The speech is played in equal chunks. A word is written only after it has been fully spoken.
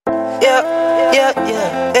Hey,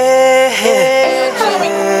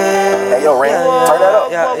 yo, Ren, turn that up.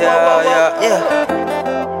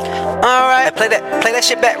 Alright, hey, play that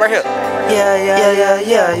shit back right here.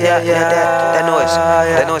 That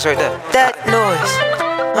noise right there. That noise.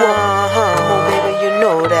 Come on, baby, you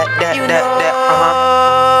know that.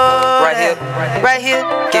 Right here.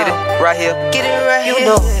 Get it, right here. Get it right here. You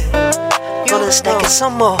know. Gonna stack it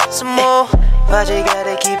some more. But you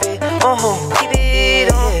gotta keep it on. Keep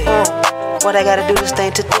it on. What I gotta do this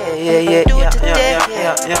thing today. Do it today.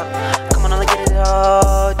 Come on, let's get it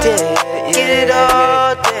all day. Get it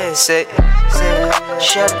all day. Say,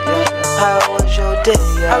 shut up. How was your day?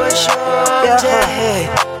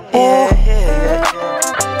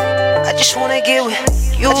 I just wanna get with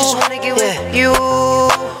you.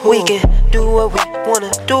 We can do what we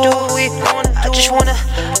wanna do. I just wanna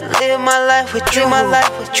live my life with you.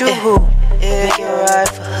 Make it right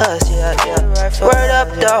for us, Word up,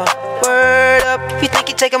 dog. Word up. If you think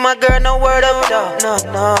you taking my girl, no word up, dog. No.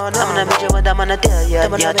 I'm gonna meet you when I'm gonna tell ya.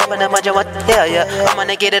 Jumping in my jump, hell yeah. I'm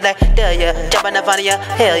gonna get it like tell ya. Jumping in front of ya,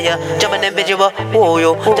 hell yeah. Jumping in visual, whoa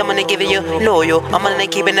yo. Jumping and giving you loyal. I'm gonna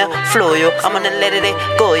keeping it flow yo. I'm gonna let it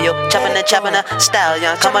go yo. Chopping and style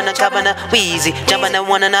ya. Coming and chopping and wheezy. Jumping and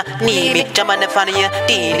wanting to need me. Jumping in front of ya,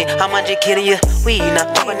 Dini. I'm gonna kill you, we now.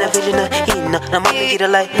 Jumping and vision, Hina. I'm gonna get it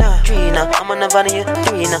like Trina. I'm on the body of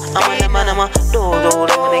Trina. I'm on the man of my dodo. I'm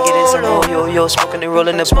gonna get it some yo. Smoking and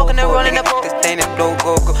rolling the boat. This thing is blow,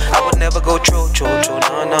 go. I would never go cho.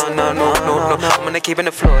 No. I'm gonna keep in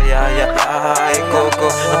the floor, go.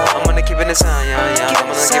 I'm gonna keep in the sound, I'm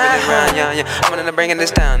gonna give it a round, I'm gonna bring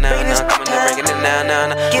this down now. I'm gonna bring it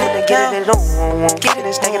now. Get it on. Keeping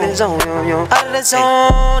it stacking his own, Out of the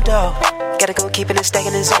zone, dog. Gotta go keeping it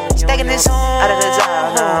stacking his own. Out of the zone,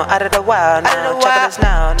 out of the wild, chopping this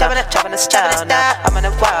now. Chopping the style now. I'm in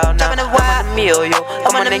the wild now. I'm in the meal, yo.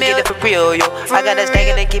 I'm gonna get it for real, yo. I got that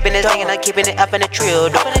stacking and keeping it stacking, I'm keeping it up in the trill,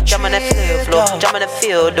 though. Jump on the field floor, jump on the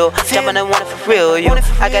field, though. Jump on the one for real, yo.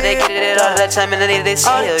 I gotta get it all the time and I need this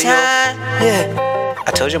hill, yo. I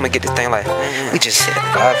told you I'm gonna get this thing like we just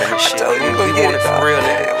vibing and shit. We want it for real,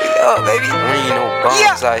 nigga. We up, baby. We ain't no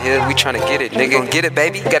bombs out here. We tryna get it, nigga. Get it,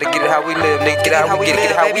 baby. Gotta get it how we live, nigga. Get it how we get it.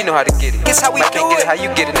 Get it how we know how to get it. Guess how we do it. Get it how you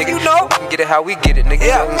get it, nigga. You know. We can get it how we get it, nigga. You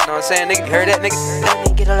know what I'm saying, nigga? You heard that, nigga? Let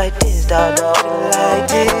me get it like this, dog. Get it like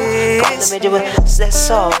this. Come on, let me do it. That's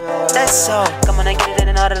all. Come on and get it in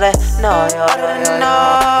and out of that. No.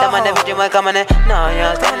 That man never do my coming in. No,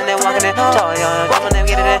 standing there walking in. Tall, come on and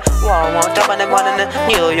get it in. Wow. Jump on and wanting it.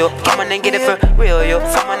 Yo. Come on and get it for real, yo.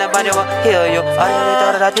 Come on and find your hill, yo. I already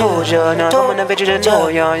thought that I told you, no. Come on and bitches and know,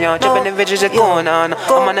 yo. Jumping the bitches are going on.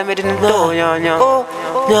 Come on and bitches and know, yo.